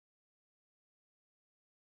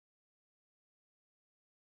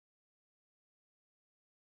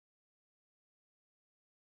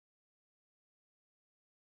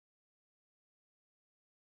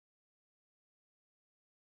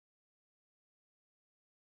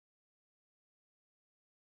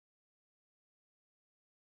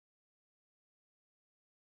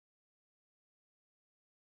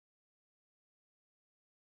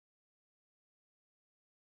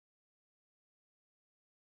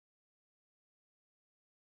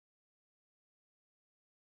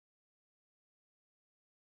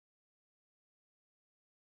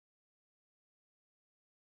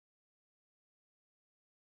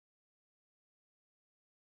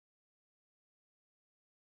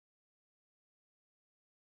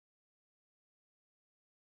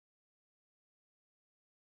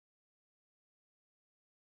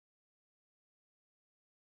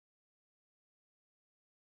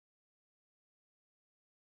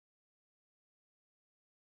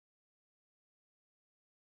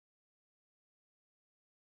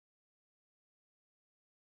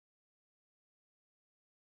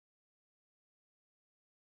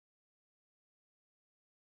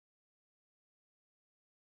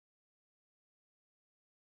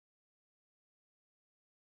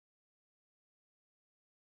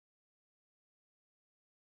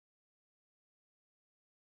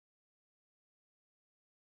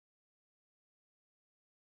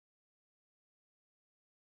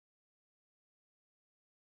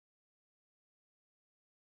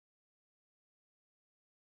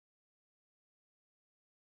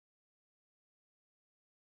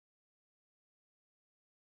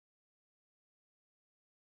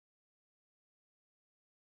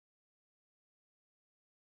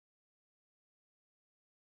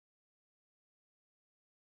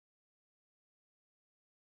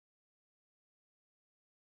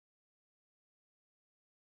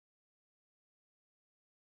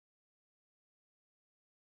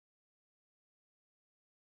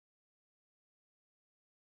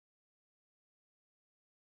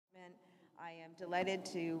I am delighted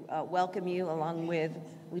to welcome you, along with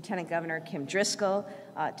Lieutenant Governor Kim Driscoll,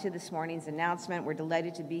 to this morning's announcement. We're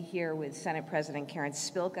delighted to be here with Senate President Karen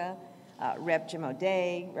Spilka, Rep. Jim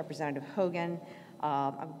O'Day, Representative Hogan.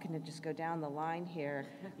 I'm going to just go down the line here.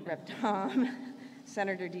 Rep. Tom,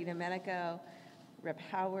 Senator DiDomenico, Rep.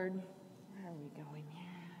 Howard. Where are we going here?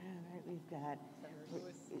 All right, we've got Senator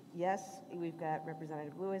Lewis. Yes, we've got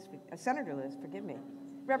Representative Lewis. Senator Lewis, forgive me.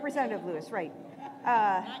 Representative Lewis, right.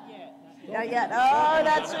 Not yet. Not yet. Oh,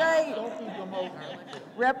 that's right.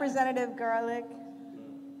 Representative Garlick.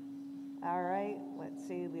 All right. Let's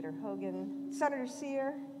see. Leader Hogan. Senator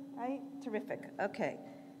Sear. Right? Terrific. Okay.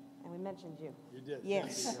 And we mentioned you. You did.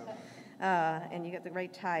 Yes. And you got the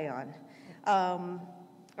right tie on.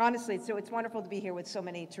 Honestly, so it's wonderful to be here with so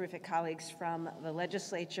many terrific colleagues from the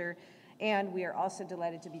legislature. And we are also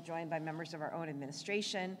delighted to be joined by members of our own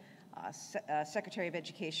administration, Secretary of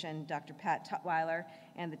Education, Dr. Pat Tutwiler,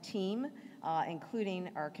 and the team,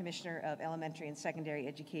 including our Commissioner of Elementary and Secondary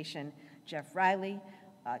Education, Jeff Riley,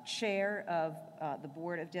 Chair of the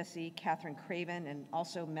Board of DESE, Catherine Craven, and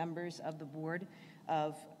also members of the Board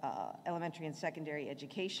of Elementary and Secondary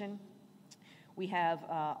Education. We have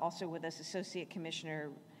also with us Associate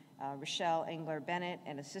Commissioner Rochelle Engler-Bennett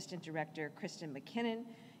and Assistant Director Kristen McKinnon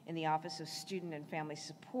in the Office of Student and Family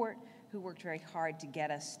Support, who worked very hard to get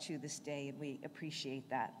us to this day, and we appreciate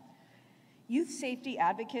that. Youth safety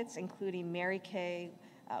advocates, including Mary Kay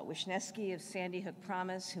Wisniewski of Sandy Hook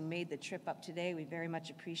Promise, who made the trip up today. We very much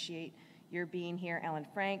appreciate your being here. Ellen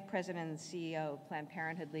Frank, President and CEO of Planned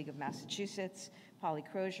Parenthood League of Massachusetts, Polly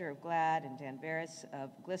Crozier of GLAAD, and Dan Barris of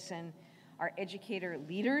GLSEN. Our educator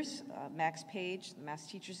leaders, Max Page, the Mass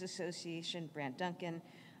Teachers Association, Brant Duncan,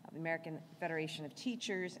 of the American Federation of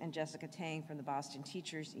Teachers, and Jessica Tang from the Boston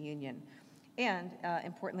Teachers Union. And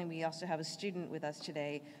importantly, we also have a student with us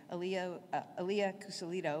today, Aaliyah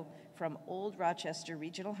Cusalito from Old Rochester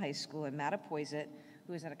Regional High School in Mattapoisett,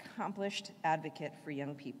 who is an accomplished advocate for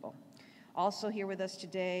young people. Also here with us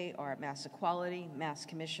today are Mass Equality, Mass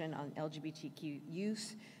Commission on LGBTQ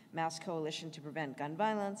Youth, Mass Coalition to Prevent Gun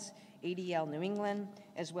Violence, ADL New England,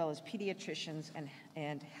 as well as pediatricians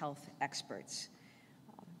and health experts.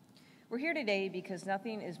 We're here today because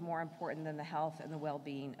nothing is more important than the health and the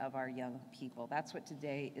well-being of our young people. That's what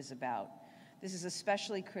today is about. This is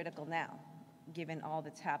especially critical now, given all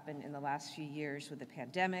that's happened in the last few years with the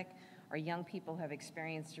pandemic. Our young people have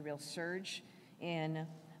experienced a real surge in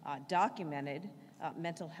documented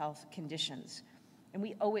mental health conditions. And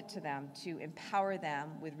we owe it to them to empower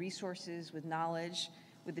them with resources, with knowledge,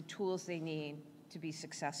 with the tools they need to be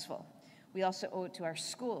successful. We also owe it to our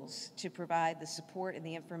schools to provide the support and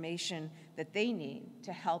the information that they need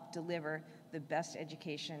to help deliver the best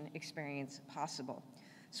education experience possible.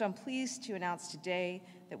 So I'm pleased to announce today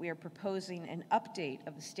that we are proposing an update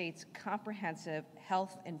of the state's comprehensive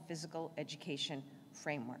health and physical education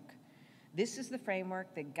framework. This is the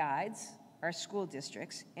framework that guides our school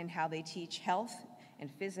districts in how they teach health and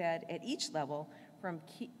phys ed at each level from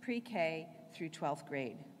pre-K through 12th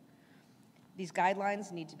grade. These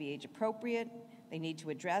guidelines need to be age appropriate. They need to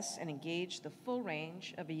address and engage the full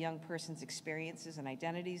range of a young person's experiences and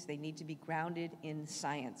identities. They need to be grounded in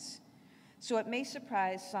science. So it may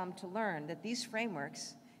surprise some to learn that these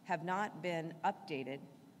frameworks have not been updated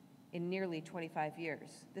in nearly 25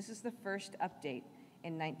 years. This is the first update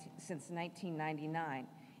since 1999,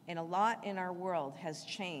 and a lot in our world has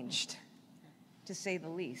changed, to say the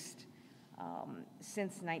least,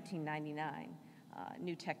 since 1999.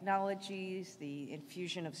 New technologies, the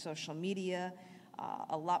infusion of social media,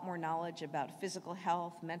 a lot more knowledge about physical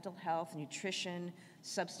health, mental health, nutrition,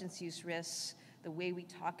 substance use risks, the way we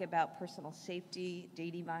talk about personal safety,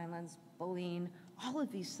 dating violence, bullying, all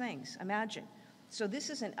of these things. Imagine. So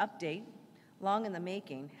this is an update, long in the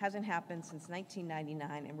making, hasn't happened since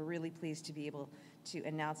 1999, and we're really pleased to be able to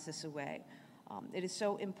announce this away. It is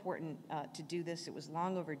so important to do this. It was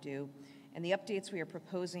long overdue. And the updates we are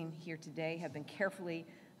proposing here today have been carefully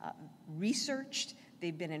researched.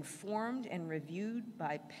 They've been informed and reviewed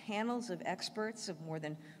by panels of experts of more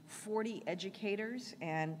than 40 educators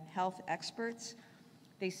and health experts.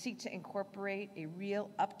 They seek to incorporate a real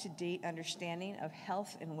up-to-date understanding of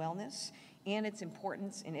health and wellness and its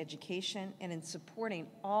importance in education and in supporting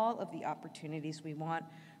all of the opportunities we want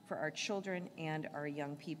for our children and our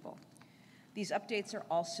young people. These updates are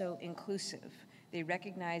also inclusive. They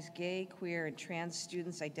recognize gay, queer, and trans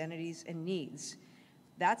students' identities and needs.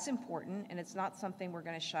 That's important, and it's not something we're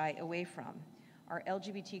going to shy away from. Our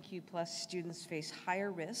LGBTQ+ students face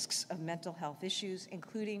higher risks of mental health issues,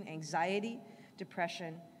 including anxiety,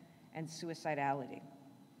 depression, and suicidality.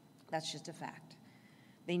 That's just a fact.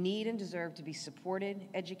 They need and deserve to be supported,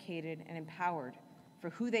 educated, and empowered for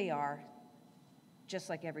who they are, just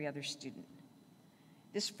like every other student.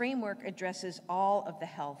 This framework addresses all of the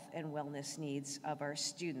health and wellness needs of our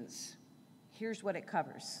students. Here's what it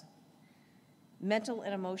covers: mental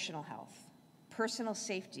and emotional health, personal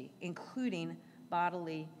safety, including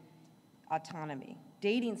bodily autonomy,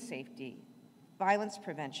 dating safety, violence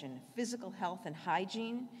prevention, physical health and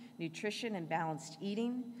hygiene, nutrition and balanced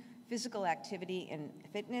eating, physical activity and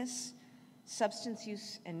fitness, substance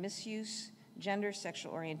use and misuse, gender,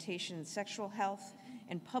 sexual orientation and sexual health,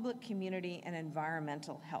 and public, community, and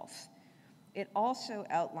environmental health. It also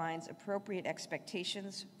outlines appropriate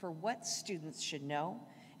expectations for what students should know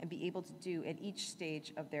and be able to do at each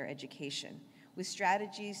stage of their education, with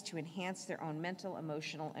strategies to enhance their own mental,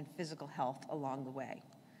 emotional, and physical health along the way.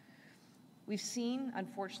 We've seen,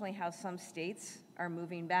 unfortunately, how some states are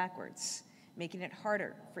moving backwards, making it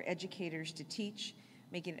harder for educators to teach,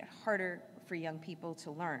 making it harder for young people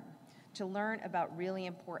to learn about really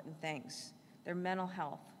important things: their mental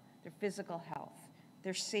health, their physical health,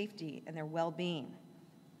 their safety, and their well-being.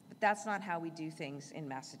 But that's not how we do things in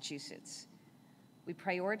Massachusetts. We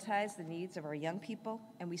prioritize the needs of our young people,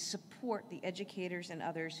 and we support the educators and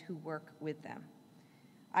others who work with them.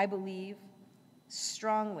 I believe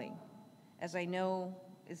strongly, as I know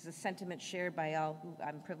is the sentiment shared by all who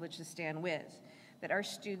I'm privileged to stand with, that our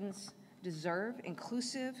students deserve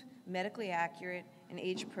inclusive, medically accurate, and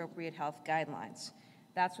age-appropriate health guidelines.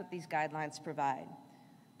 That's what these guidelines provide.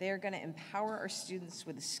 They are going to empower our students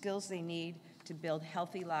with the skills they need to build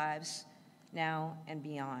healthy lives now and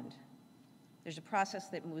beyond. There's a process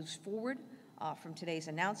that moves forward from today's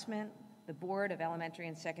announcement. The Board of Elementary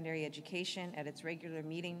and Secondary Education, at its regular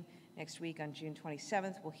meeting next week on June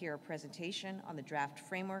 27th, will hear a presentation on the draft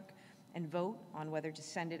framework and vote on whether to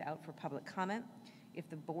send it out for public comment. If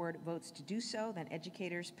the board votes to do so, then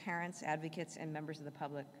educators, parents, advocates, and members of the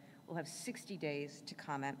public will have 60 days to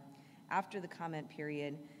comment. After the comment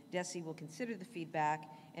period, DESE will consider the feedback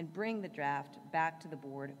and bring the draft back to the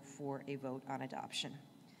board for a vote on adoption.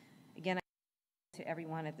 Again, to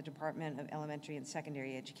everyone at the Department of Elementary and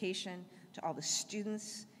Secondary Education, to all the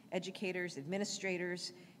students, educators,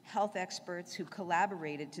 administrators, health experts who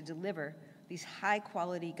collaborated to deliver these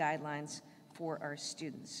high-quality guidelines for our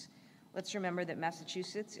students. Let's remember that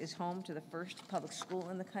Massachusetts is home to the first public school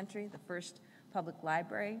in the country, the first public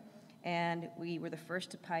library, and we were the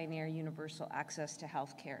first to pioneer universal access to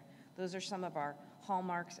health care. Those are some of our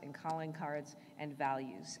hallmarks and calling cards and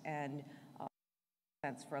values, and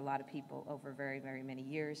for a lot of people over very, very many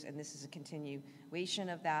years, and this is a continuation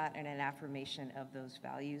of that and an affirmation of those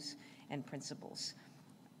values and principles.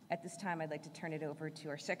 At this time, I'd like to turn it over to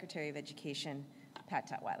our Secretary of Education, Pat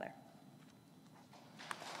Tutwiler.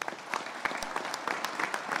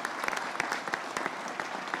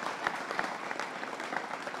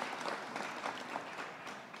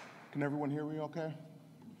 Can everyone hear me okay?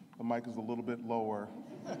 The mic is a little bit lower.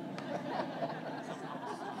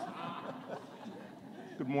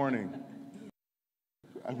 Good morning.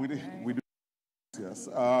 We do, yes.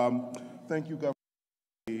 Thank you, Governor,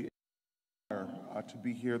 to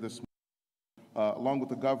be here this morning, along with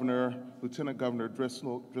the Governor, Lieutenant Governor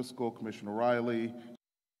Driscoll, Commissioner Riley,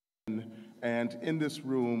 and in this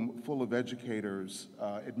room full of educators,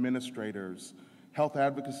 administrators, health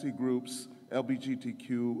advocacy groups,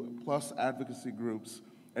 LGBTQ plus advocacy groups,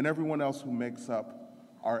 and everyone else who makes up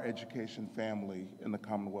our education family in the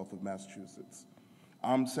Commonwealth of Massachusetts.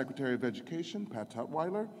 I'm Secretary of Education, Pat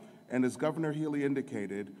Tutwiler, and as Governor Healey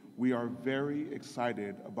indicated, we are very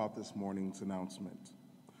excited about this morning's announcement.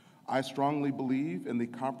 I strongly believe in the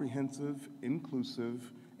comprehensive,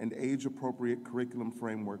 inclusive, and age-appropriate curriculum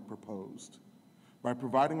framework proposed. By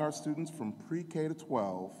providing our students from pre-K to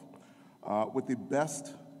 12 with the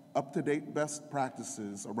best, up-to-date best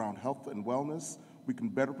practices around health and wellness, we can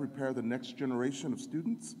better prepare the next generation of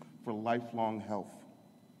students for lifelong health.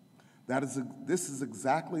 This is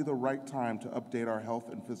exactly the right time to update our health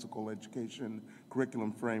and physical education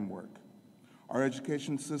curriculum framework. Our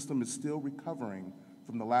education system is still recovering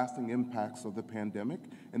from the lasting impacts of the pandemic,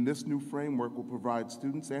 and this new framework will provide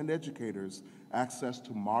students and educators access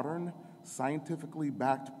to modern, scientifically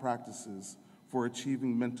backed practices for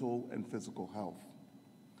achieving mental and physical health.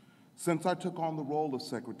 Since I took on the role of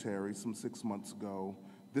secretary some 6 months ago,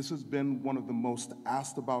 this has been one of the most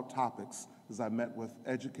asked about topics as I met with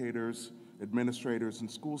educators, administrators, and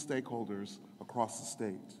school stakeholders across the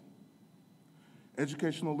state.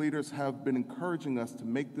 Educational leaders have been encouraging us to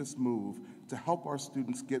make this move to help our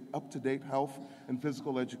students get up-to-date health and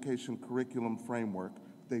physical education curriculum framework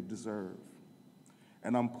they deserve.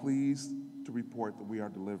 And I'm pleased to report that we are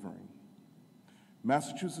delivering.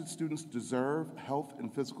 Massachusetts students deserve health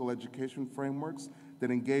and physical education frameworks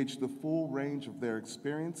that engage the full range of their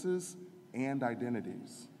experiences and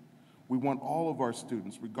identities. We want all of our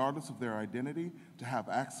students, regardless of their identity, to have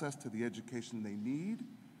access to the education they need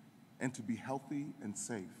and to be healthy and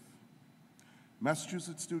safe.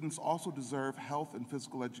 Massachusetts students also deserve health and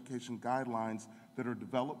physical education guidelines that are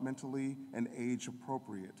developmentally and age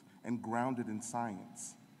appropriate and grounded in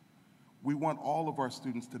science. We want all of our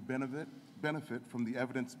students to benefit from the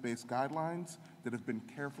evidence-based guidelines that have been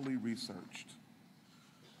carefully researched.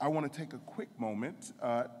 I want to take a quick moment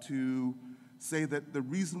to say that the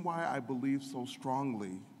reason why I believe so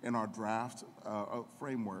strongly in our draft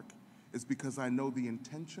framework is because I know the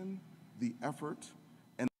intention, the effort,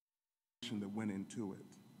 and the dedication that went into it.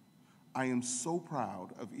 I am so proud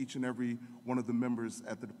of each and every one of the members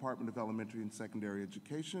at the Department of Elementary and Secondary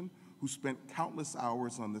Education who spent countless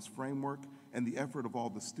hours on this framework, and the effort of all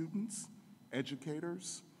the students,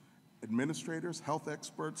 educators, administrators, health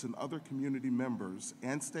experts, and other community members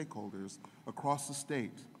and stakeholders across the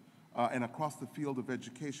state and across the field of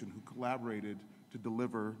education who collaborated to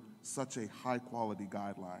deliver such a high-quality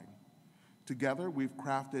guideline. Together, we've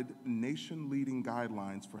crafted nation-leading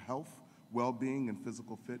guidelines for health, well-being, and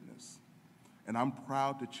physical fitness, and I'm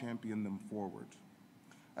proud to champion them forward.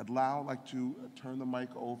 I'd now like to turn the mic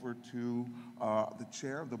over to the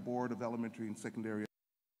Chair of the Board of Elementary and Secondary.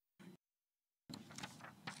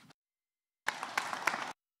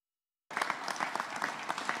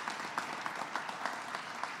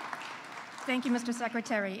 Thank you, Mr.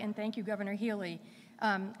 Secretary, and thank you, Governor Healey.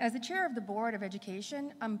 As the Chair of the Board of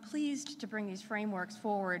Education, I'm pleased to bring these frameworks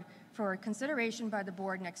forward for consideration by the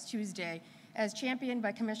Board next Tuesday, as championed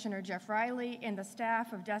by Commissioner Jeff Riley and the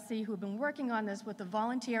staff of DESE who have been working on this with the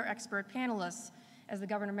volunteer expert panelists, as the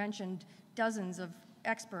Governor mentioned, dozens of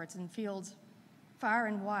experts in fields far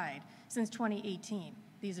and wide since 2018.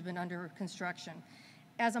 These have been under construction.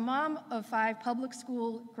 As a mom of 5 public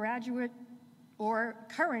school graduate or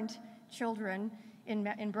current children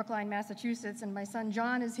in Brookline, Massachusetts, and my son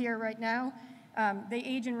John is here right now. They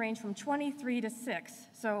age and range from 23 to 6.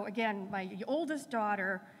 So again, my oldest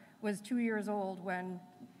daughter was 2 years old when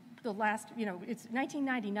the last, it's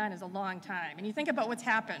 1999 is a long time. And you think about what's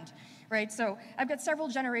happened, right? So I've got several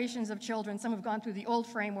generations of children. Some have gone through the old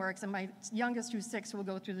frameworks, and my youngest, who's 6, will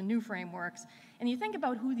go through the new frameworks. And you think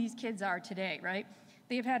about who these kids are today, right?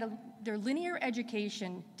 They've had their linear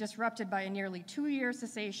education disrupted by a nearly 2-year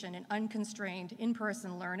cessation in unconstrained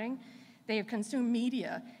in-person learning. They have consumed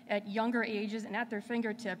media at younger ages and at their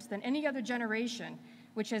fingertips than any other generation,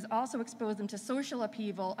 which has also exposed them to social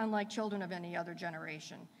upheaval unlike children of any other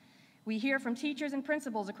generation. We hear from teachers and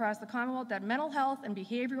principals across the Commonwealth that mental health and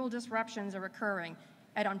behavioral disruptions are occurring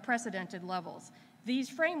at unprecedented levels. These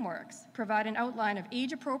frameworks provide an outline of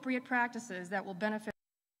age-appropriate practices that will benefit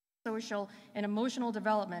social and emotional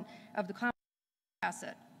development of the common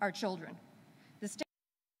asset, our children. The state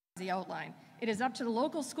has the outline. It is up to the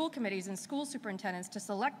local school committees and school superintendents to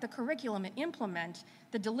select the curriculum and implement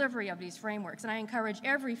the delivery of these frameworks. And I encourage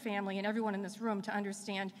every family and everyone in this room to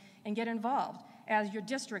understand and get involved as your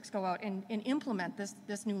districts go out and implement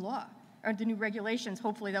this new law, or the new regulations,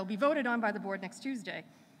 hopefully, that will be voted on by the board next Tuesday.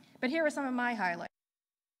 But here are some of my highlights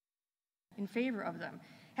in favor of them.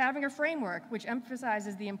 Having a framework which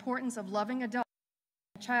emphasizes the importance of loving adults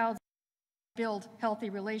and child's build healthy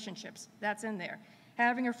relationships. That's in there.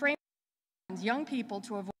 Having a framework that allows young people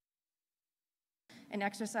to avoid and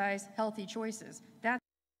exercise healthy choices. That's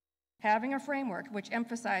having a framework which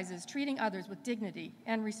emphasizes treating others with dignity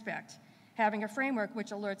and respect. Having a framework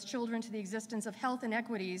which alerts children to the existence of health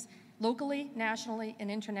inequities locally, nationally, and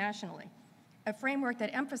internationally. A framework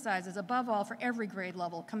that emphasizes, above all, for every grade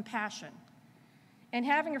level, compassion. And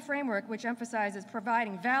having a framework which emphasizes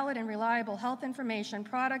providing valid and reliable health information,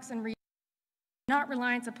 products, and not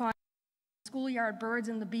reliance upon schoolyard birds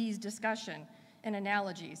and the bees discussion and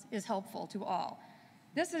analogies is helpful to all.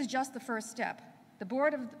 This is just the first step. The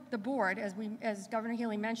board, as Governor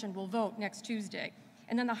Healey mentioned, will vote next Tuesday.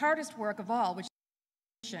 And then the hardest work of all, which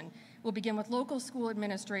will begin with local school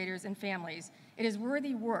administrators and families. It is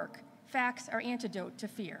worthy work. Facts are antidote to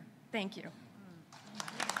fear. Thank you.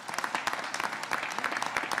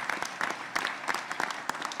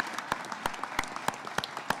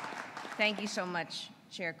 Thank you so much,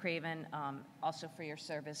 Chair Craven, also for your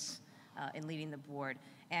service in leading the board.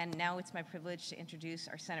 And now it's my privilege to introduce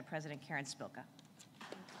our Senate President, Karen Spilka.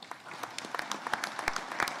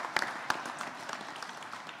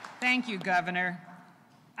 Thank you, Governor.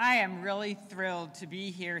 I am really thrilled to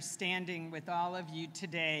be here standing with all of you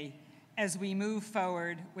today as we move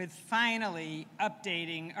forward with finally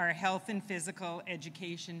updating our health and physical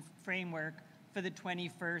education framework for the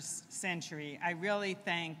 21st century. I really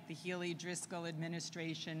thank the Healey-Driscoll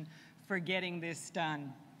Administration for getting this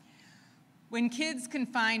done. When kids can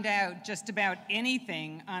find out just about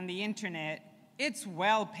anything on the internet, it's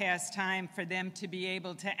well past time for them to be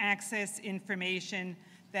able to access information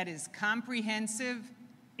that is comprehensive,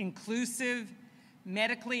 inclusive,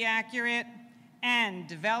 medically accurate, and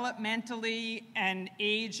developmentally and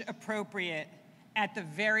age appropriate. At the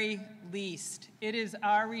very least, it is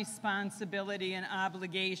our responsibility and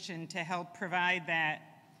obligation to help provide that.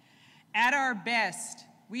 At our best,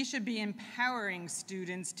 we should be empowering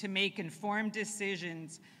students to make informed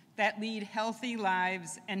decisions that lead healthy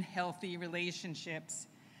lives and healthy relationships.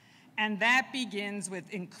 And that begins with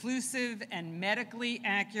inclusive and medically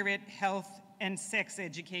accurate health and sex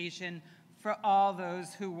education for all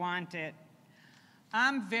those who want it.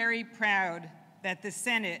 I'm very proud that the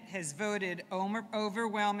Senate has voted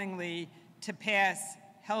overwhelmingly to pass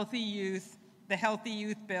the Healthy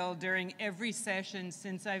Youth Bill during every session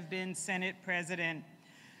since I've been Senate President.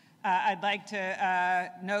 I'd like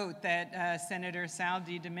to note that Senator Sal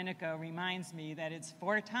DiDomenico reminds me that it's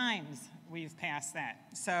 4 times we've passed that.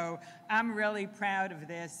 So I'm really proud of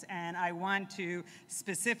this, and I want to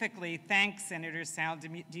specifically thank Senator Sal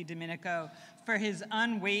DiDomenico for his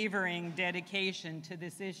unwavering dedication to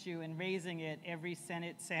this issue and raising it every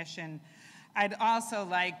Senate session. I'd also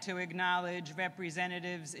like to acknowledge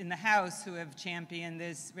representatives in the House who have championed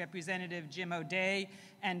this, Representative Jim O'Day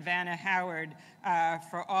and Vanna Howard,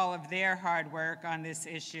 for all of their hard work on this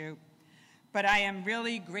issue. But I am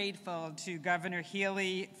really grateful to Governor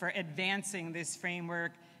Healey for advancing this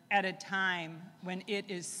framework at a time when it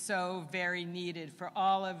is so very needed for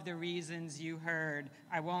all of the reasons you heard.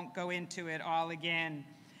 I won't go into it all again.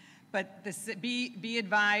 But be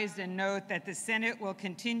advised and note that the Senate will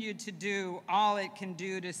continue to do all it can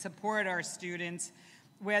do to support our students,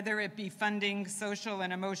 whether it be funding social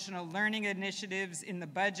and emotional learning initiatives in the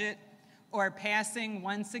budget, or passing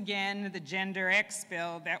once again the Gender X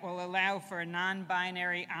bill that will allow for a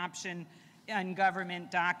non-binary option in government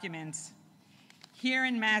documents. Here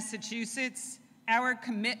in Massachusetts, our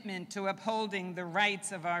commitment to upholding the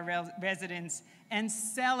rights of our residents and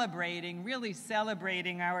celebrating, really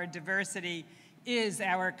celebrating our diversity is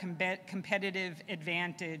our competitive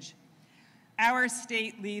advantage. Our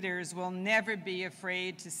state leaders will never be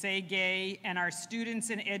afraid to say gay, and our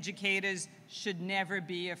students and educators should never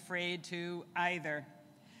be afraid to either.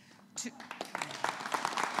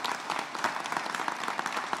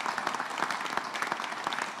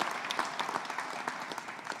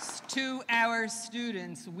 To our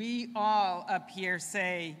students, we all up here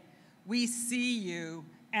say, we see you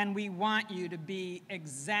and we want you to be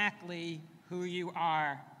exactly who you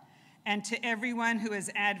are. And to everyone who has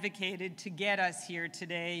advocated to get us here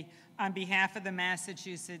today, on behalf of the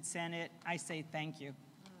Massachusetts Senate, I say thank you.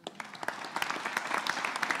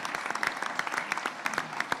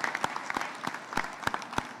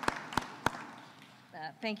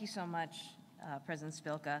 Thank you so much, President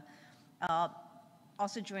Spilka.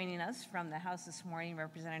 Also joining us from the House this morning,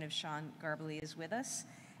 Representative Sean Garbely is with us,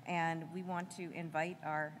 and we want to invite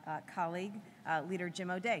our colleague, Leader Jim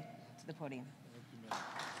O'Day, to the podium.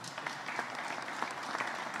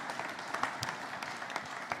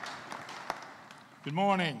 Good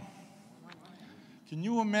morning. Can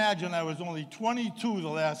you imagine I was only 22 the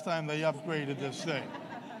last time they upgraded this thing?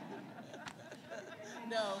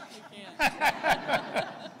 No, you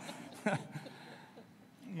can't.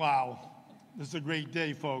 Wow. This is a great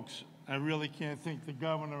day, folks. I really can't thank the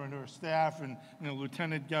governor and her staff and the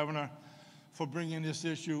lieutenant governor for bringing this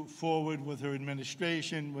issue forward with her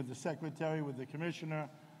administration, with the secretary, with the commissioner.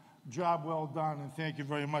 Job well done, and thank you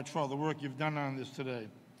very much for all the work you've done on this today.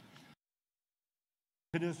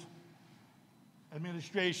 This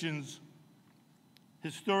administration's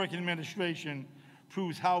historic administration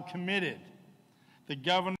proves how committed the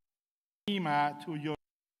governor and team are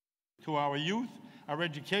to our youth, our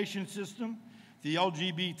education system, the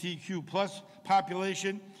LGBTQ+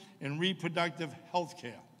 population, and reproductive health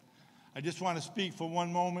care. I just want to speak for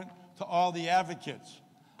one moment to all the advocates.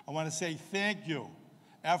 I want to say thank you.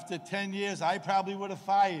 After 10 years, I probably would have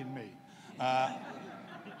fired me.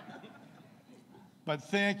 But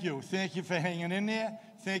thank you. Thank you for hanging in there.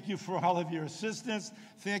 Thank you for all of your assistance.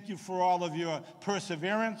 Thank you for all of your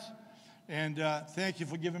perseverance. And thank you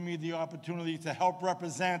for giving me the opportunity to help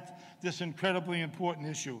represent this incredibly important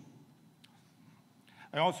issue.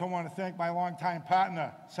 I also want to thank my longtime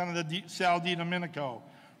partner, Senator Sal DiDomenico,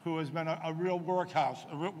 who has been a real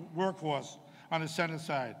workhorse on the Senate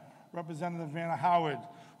side. Representative Vanna Howard,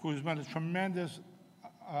 who has been a tremendous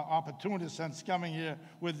opportunist since coming here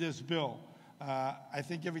with this bill. I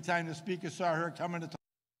think every time the speaker saw her coming to talk,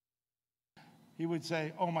 he would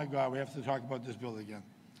say, oh my God, we have to talk about this bill again.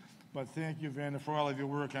 But thank you, Vanda, for all of your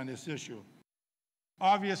work on this issue.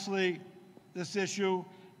 Obviously, this issue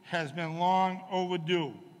has been long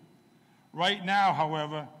overdue. Right now,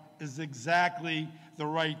 however, is exactly the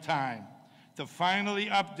right time to finally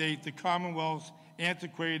update the Commonwealth's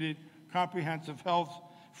antiquated comprehensive health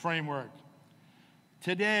framework.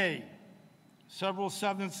 Today, several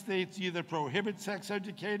southern states either prohibit sex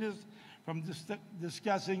educators from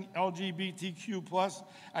discussing LGBTQ+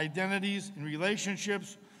 identities and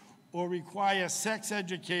relationships, or require sex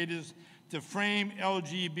educators to frame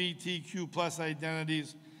LGBTQ+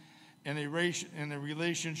 identities and a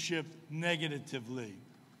relationship negatively.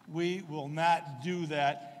 We will not do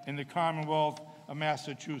that in the Commonwealth of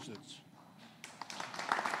Massachusetts.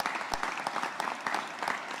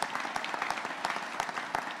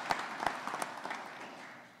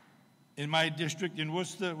 In my district in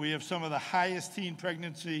Worcester, we have some of the highest teen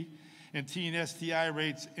pregnancy and teen STI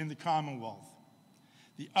rates in the Commonwealth.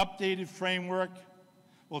 The updated framework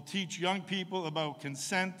will teach young people about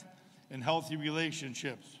consent and healthy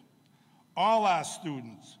relationships. All our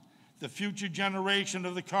students, the future generation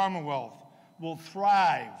of the Commonwealth, will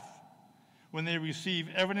thrive when they receive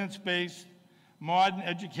evidence-based, modern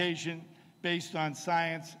education based on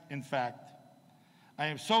science and fact. I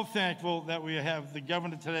am so thankful that we have the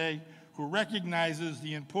governor today who recognizes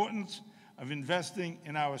the importance of investing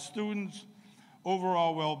in our students'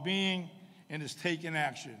 overall well-being and has taken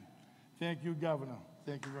action. Thank you, Governor.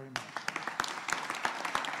 Thank you very much.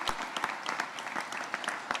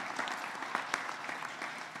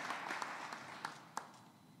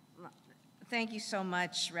 Thank you so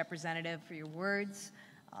much, Representative, for your words.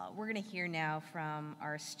 We're going to hear now from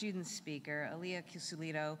our student speaker, Aaliyah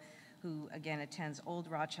Cusulito, who again attends Old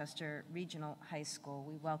Rochester Regional High School.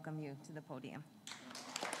 We welcome you to the podium.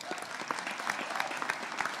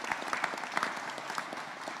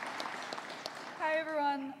 Hi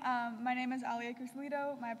everyone, my name is Aaliyah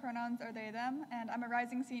Cusulito, my pronouns are they, them, and I'm a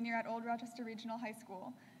rising senior at Old Rochester Regional High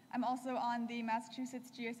School. I'm also on the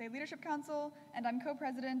Massachusetts GSA Leadership Council, and I'm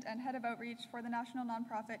co-president and head of outreach for the national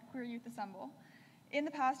nonprofit Queer Youth Assemble. In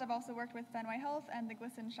the past, I've also worked with Fenway Health and the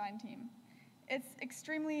Glisten Shine team. It's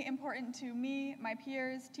extremely important to me, my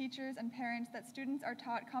peers, teachers, and parents that students are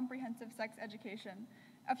taught comprehensive sex education.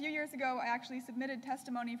 A few years ago, I actually submitted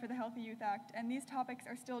testimony for the Healthy Youth Act, and these topics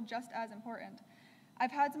are still just as important.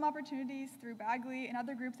 I've had some opportunities through Bagley and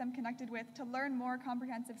other groups I'm connected with to learn more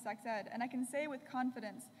comprehensive sex ed, and I can say with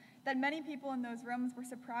confidence that many people in those rooms were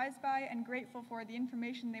surprised by and grateful for the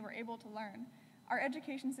information they were able to learn. Our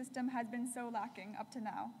education system has been so lacking up to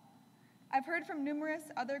now. I've heard from numerous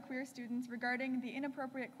other queer students regarding the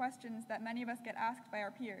inappropriate questions that many of us get asked by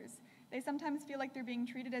our peers. They sometimes feel like they're being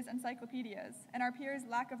treated as encyclopedias, and our peers'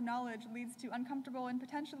 lack of knowledge leads to uncomfortable and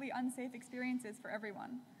potentially unsafe experiences for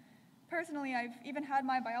everyone. Personally, I've even had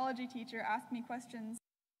my biology teacher ask me questions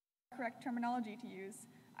about the correct terminology to use.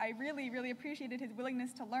 I really appreciated his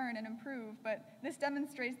willingness to learn and improve, but this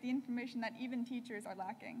demonstrates the information that even teachers are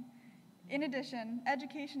lacking. In addition,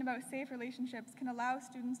 education about safe relationships can allow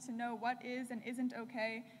students to know what is and isn't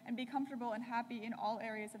okay and be comfortable and happy in all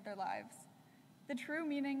areas of their lives. The true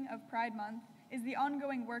meaning of Pride Month is the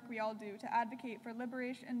ongoing work we all do to advocate for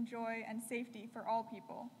liberation, joy, and safety for all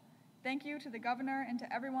people. Thank you to the governor and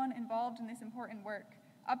to everyone involved in this important work.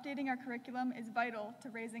 Updating our curriculum is vital to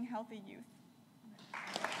raising healthy youth.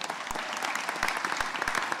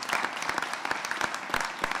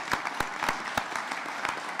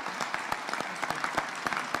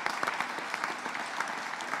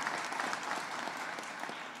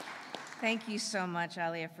 Thank you so much,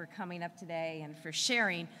 Aaliyah, for coming up today and for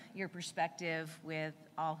sharing your perspective with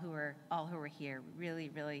all who are here.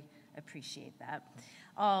 Really appreciate that.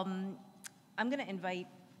 I'm going to invite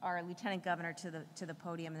our Lieutenant Governor to the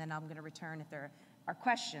podium, and then I'm going to return if there are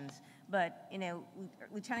questions. But you know,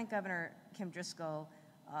 Lieutenant Governor Kim Driscoll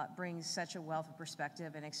brings such a wealth of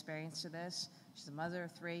perspective and experience to this. She's a mother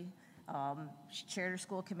of 3. She chaired her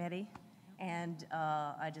school committee, and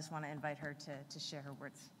I just want to invite her to share her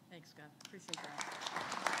words. Thanks, Scott. Appreciate that.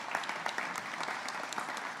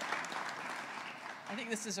 I think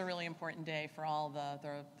this is a really important day for all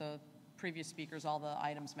the previous speakers, all the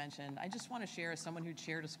items mentioned. I just want to share, as someone who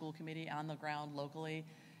chaired a school committee on the ground locally,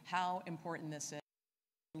 how important this is.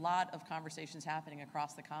 A lot of conversations happening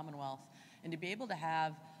across the Commonwealth, and to be able to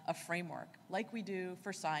have a framework like we do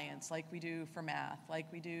for science, like we do for math,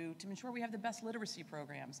 like we do to ensure we have the best literacy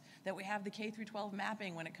programs, that we have the K-12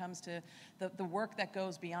 mapping when it comes to the work that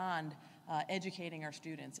goes beyond educating our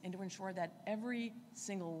students, and to ensure that every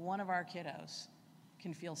single one of our kiddos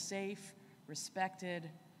can feel safe, respected,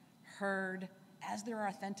 heard as their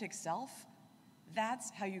authentic self,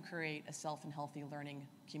 that's how you create a self and healthy learning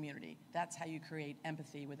community. That's how you create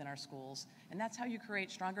empathy within our schools. And that's how you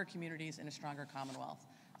create stronger communities and a stronger Commonwealth.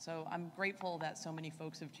 So I'm grateful that so many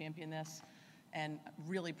folks have championed this, and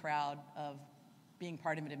really proud of being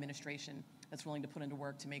part of an administration that's willing to put into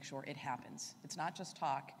work to make sure it happens. It's not just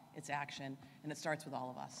talk, it's action, and it starts with all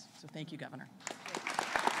of us. So thank you, Governor.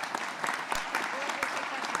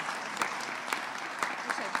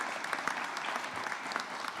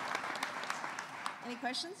 Any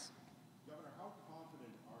questions? Governor, how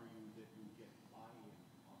confident are you that you get buy-in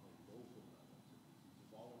on the local level? This is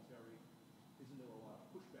voluntary. Isn't there a lot of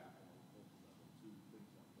pushback on the local level to things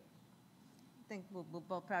like this? I think we'll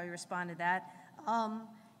both probably respond to that.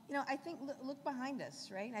 You know, I think look behind us,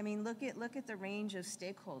 right? I mean, look at the range of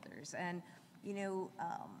stakeholders, and you know,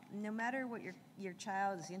 no matter what your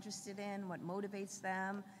child is interested in, what motivates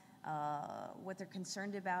them, what they're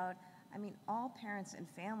concerned about. I mean, all parents and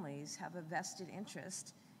families have a vested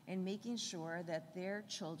interest in making sure that their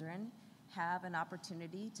children have an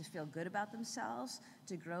opportunity to feel good about themselves,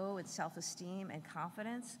 to grow in self-esteem and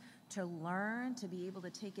confidence, to learn, to be able to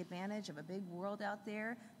take advantage of a big world out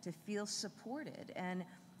there, to feel supported. And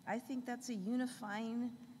I think that's a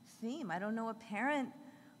unifying theme. I don't know a parent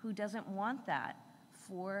who doesn't want that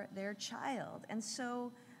for their child. And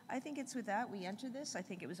so I think it's with that we enter this. I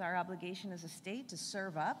think it was our obligation as a state to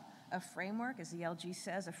serve up a framework, as the LG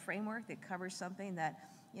says, a framework that covers something that,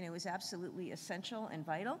 you know, is absolutely essential and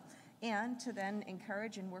vital, and to then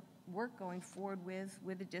encourage and work going forward with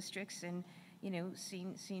the districts, and, you know,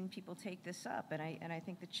 seeing people take this up. And I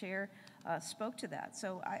think the chair spoke to that.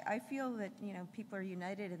 So I feel that, you know, people are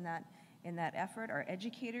united in that effort. Our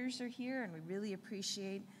educators are here, and we really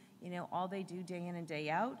appreciate, you know, all they do day in and day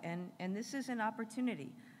out. And this is an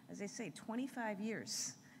opportunity. As I say, 25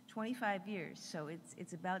 years. 25 years, so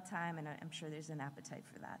it's about time, and I'm sure there's an appetite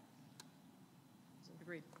for that.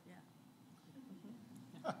 Agreed.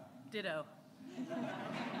 Yeah. Ditto. Can you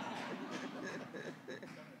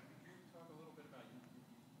talk a little bit about,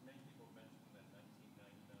 many people mentioned that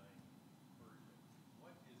 1999 version.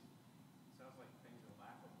 What is, sounds like things are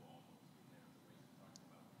laughable almost in there, the way you're talking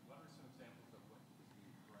about. What are some examples of what is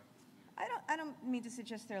being corrected here? I don't mean to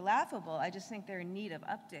suggest they're laughable. I just think they're in need of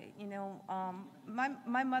update. You know,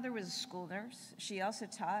 my mother was a school nurse. She also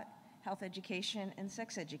taught health education and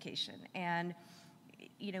sex education. And,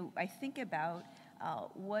 you know, I think about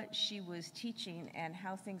what she was teaching and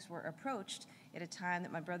how things were approached at a time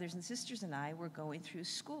that my brothers and sisters and I were going through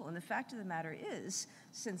school. And the fact of the matter is,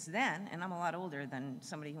 since then, and I'm a lot older than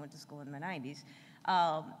somebody who went to school in the 90s,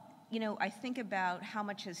 you know, I think about how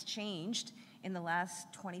much has changed in the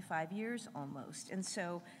last 25 years almost. And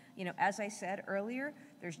so, you know, as I said earlier,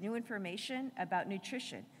 there's new information about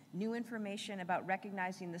nutrition, new information about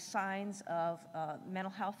recognizing the signs of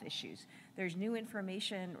mental health issues. There's new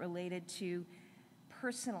information related to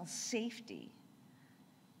personal safety,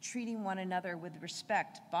 treating one another with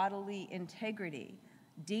respect, bodily integrity,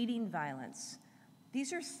 dating violence.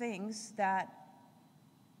 These are things that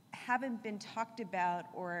haven't been talked about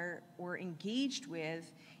or engaged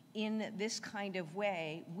with in this kind of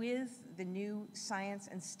way with the new science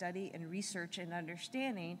and study and research and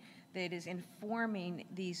understanding that is informing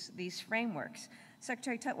these frameworks.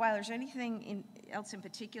 Secretary Tutwiler, is there anything else in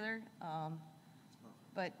particular?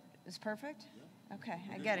 But it's perfect? Yeah. Okay,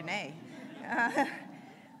 I got an A.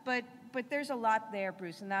 But there's a lot there,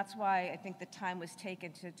 Bruce, and that's why I think the time was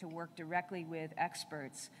taken to work directly with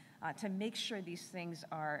experts to make sure these things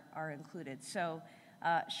are included. So.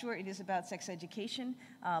 Sure, it is about sex education,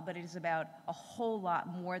 but it is about a whole lot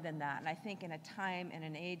more than that. And I think in a time and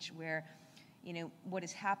an age where, you know, what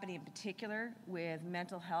is happening in particular with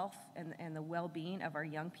mental health and the well-being of our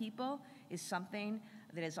young people is something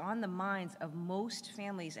that is on the minds of most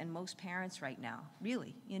families and most parents right now,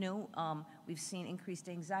 really. You know, we've seen increased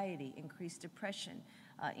anxiety, increased depression,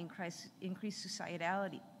 increased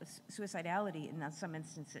suicidality in some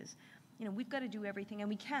instances. You know, we've got to do everything, and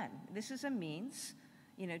we can. This is a means,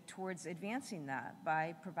 you know, towards advancing that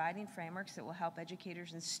by providing frameworks that will help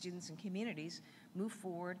educators and students and communities move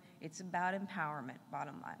forward. It's about empowerment,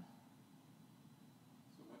 bottom line.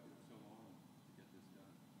 So what took so long to get this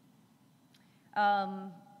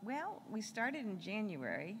done? Well, we started in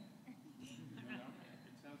January. It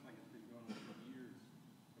sounds like it's been going on for years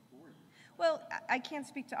before you. Well, I can't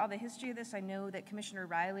speak to all the history of this. I know that Commissioner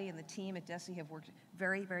Riley and the team at DESE have worked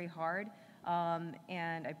very, very hard.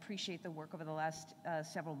 And I appreciate the work over the last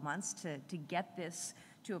several months to get this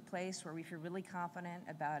to a place where we feel really confident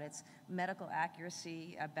about its medical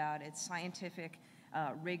accuracy, about its scientific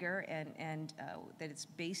rigor and that it's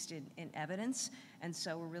based in evidence. And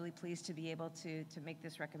so we're really pleased to be able to make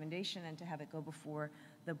this recommendation and to have it go before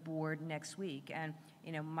the board next week. And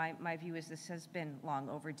my view is this has been long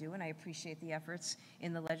overdue, and I appreciate the efforts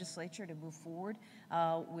in the legislature to move forward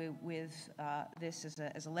with this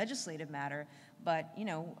as a legislative matter. But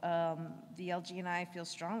the LG and I feel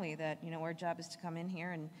strongly that our job is to come in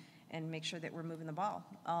here and make sure that we're moving the ball.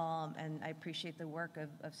 And I appreciate the work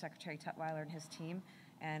of Secretary Tutwiler and his team,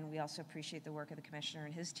 and we also appreciate the work of the Commissioner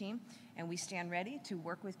and his team. And we stand ready to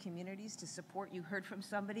work with communities to support. You heard from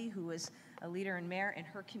somebody who is a leader and mayor in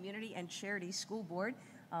her community and Charity School Board.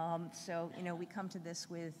 So we come to this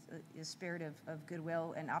with a spirit of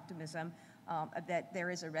goodwill and optimism that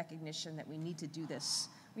there is a recognition that we need to do this.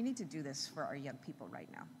 We need to do this for our young people right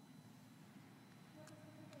now.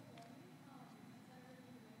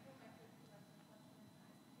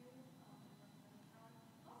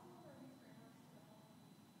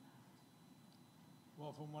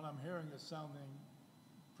 Well, from what I'm hearing, it's sounding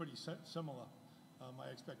pretty similar. My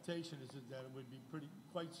expectation is that it would be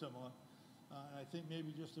quite similar. And I think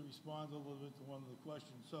maybe just to respond a little bit to one of the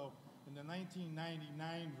questions. So in the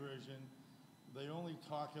 1999 version, they only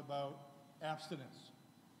talk about abstinence,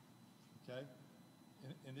 okay?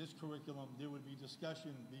 In this curriculum, there would be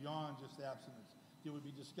discussion beyond just abstinence. There would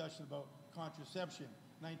be discussion about contraception.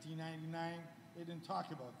 1999, they didn't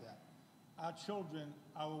talk about that. Our children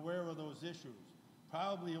are aware of those issues,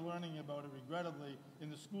 probably learning about it, regrettably, in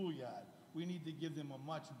the schoolyard. We need to give them a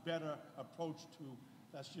much better approach to,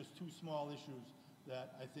 that's just two small issues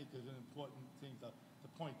that I think is an important thing to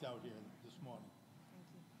point out here this morning. Thank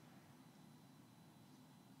you.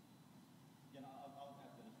 Yeah, I'll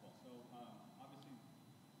add that as well. So obviously,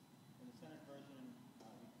 in the Senate version,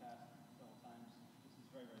 we passed several times. This is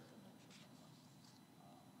very, very similar.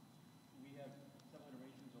 We have several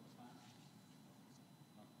iterations over time.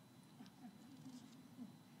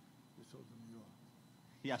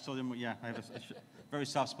 Yeah, so I have very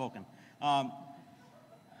soft-spoken.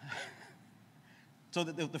 So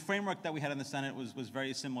the framework that we had in the Senate was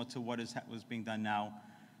very similar to what was being done now.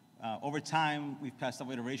 Over time, we've passed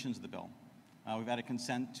several iterations of the bill. We've added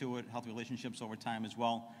consent to it, health relationships over time as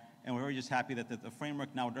well. And we're very just happy that the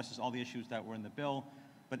framework now addresses all the issues that were in the bill,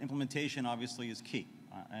 but implementation obviously is key,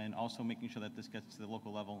 and also making sure that this gets to the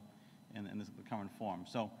local level in the current form.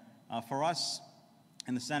 So for us,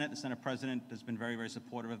 in the Senate President has been very, very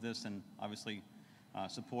supportive of this, and obviously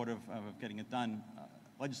supportive of getting it done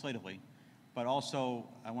legislatively. But also,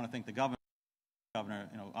 I want to thank the governor.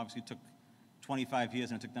 Obviously took 25 years,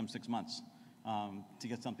 and it took them 6 months to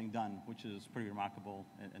get something done, which is pretty remarkable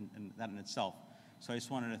in that in itself. So I just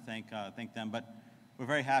wanted to thank them. But we're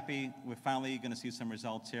very happy. We're finally going to see some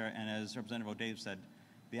results here. And as Representative O'Dave said,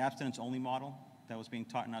 the abstinence-only model that was being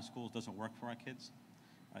taught in our schools doesn't work for our kids.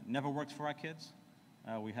 It never worked for our kids.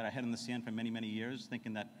 We had our head in the sand for many, many years,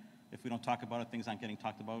 thinking that if we don't talk about it, things aren't getting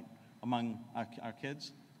talked about among our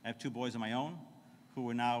kids. I have 2 boys of my own who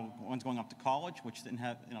are now, one's going up to college, which didn't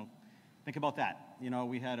have, think about that.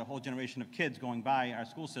 We had a whole generation of kids going by our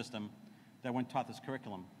school system that weren't taught this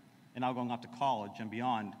curriculum, and now going up to college and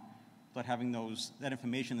beyond, but having that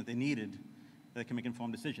information that they needed, that they can make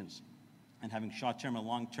informed decisions, and having short-term and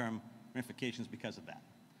long-term ramifications because of that.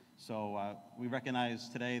 So we recognize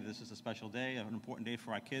today this is a special day, an important day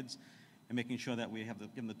for our kids, and making sure that we give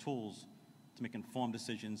them the tools to make informed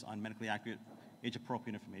decisions on medically accurate,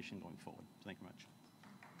 age-appropriate information going forward. So thank you very much.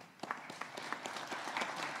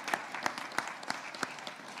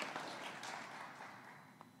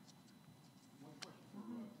 One question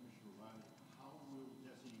for Commissioner Riley. How will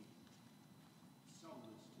Desi sell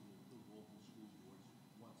this to the local school boards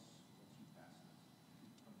once you pass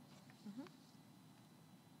this?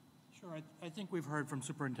 Sure. I think we've heard from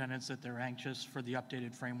superintendents that they're anxious for the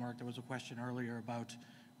updated framework. There was a question earlier about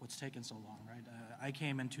what's taken so long, right? I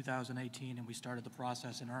came in 2018 and we started the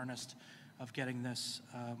process in earnest of getting this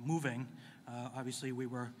moving. Obviously, we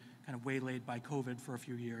were kind of waylaid by COVID for a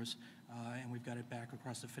few years, and we've got it back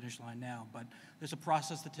across the finish line now. But there's a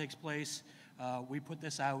process that takes place. We put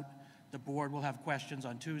this out. The board will have questions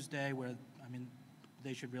on Tuesday where,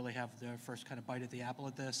 they should really have their first kind of bite at the apple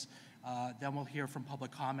at this. Then we'll hear from public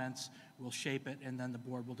comments, we'll shape it, and then the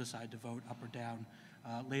board will decide to vote up or down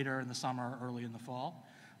later in the summer or early in the fall.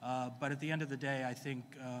 But at the end of the day, I think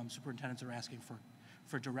superintendents are asking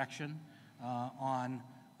for direction on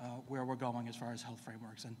where we're going as far as health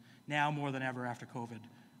frameworks. And now more than ever after COVID,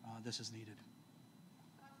 this is needed.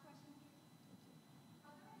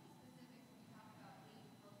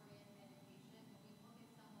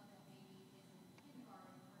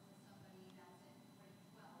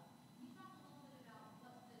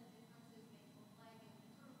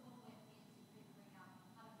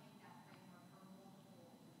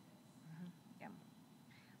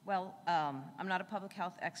 Well, I'm not a public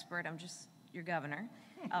health expert, I'm just your governor.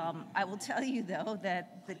 I will tell you, though,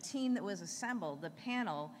 that the team that was assembled, the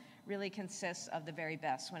panel, really consists of the very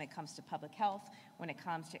best when it comes to public health, when it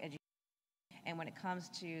comes to education, and when it comes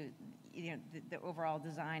to the overall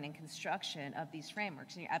design and construction of these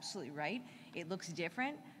frameworks. And you're absolutely right, it looks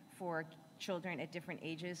different for children at different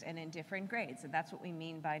ages and in different grades, and that's what we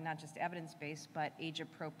mean by not just evidence-based, but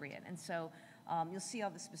age-appropriate. And so you'll see all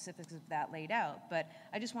the specifics of that laid out, but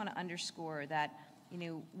I just want to underscore that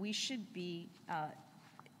we should be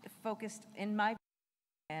focused, in my view,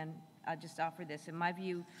 and I'll just offer this, in my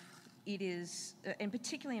view, it is, and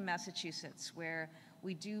particularly in Massachusetts, where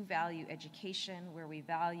we do value education, where we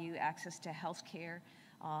value access to health care,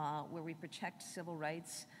 where we protect civil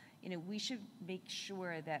rights, we should make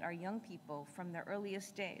sure that our young people from their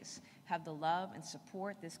earliest days have the love and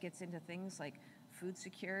support. This gets into things like food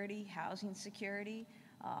security, housing security,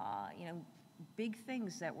 big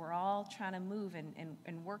things that we're all trying to move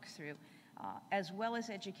and work through, as well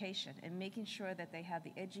as education, and making sure that they have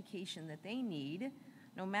the education that they need,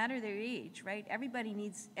 no matter their age, right? Everybody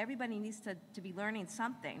needs to be learning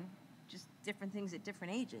something, just different things at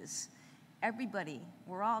different ages. Everybody,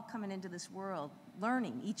 we're all coming into this world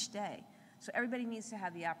learning each day. So everybody needs to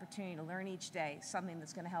have the opportunity to learn each day something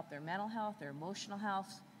that's going to help their mental health, their emotional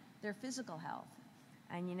health, their physical health.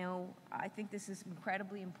 And I think this is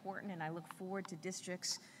incredibly important, and I look forward to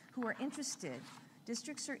districts who are interested.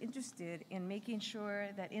 Districts are interested in making sure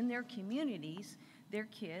that in their communities, their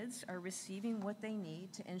kids are receiving what they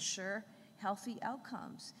need to ensure healthy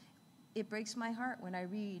outcomes. It breaks my heart when I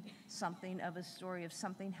read something of a story of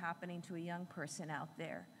something happening to a young person out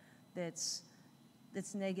there that's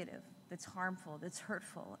negative, that's harmful, that's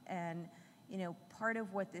hurtful. And part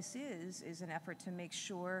of what this is an effort to make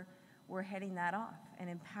sure we're heading that off and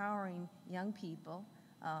empowering young people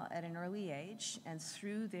at an early age and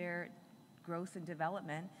through their growth and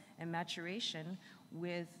development and maturation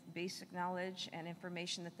with basic knowledge and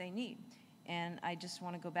information that they need. And I just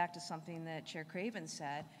want to go back to something that Chair Craven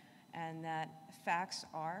said, and that facts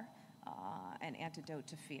are an antidote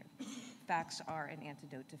to fear. Facts are an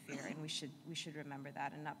antidote to fear, and we should remember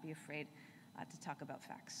that and not be afraid to talk about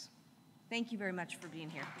facts. Thank you very much for being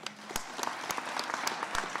here.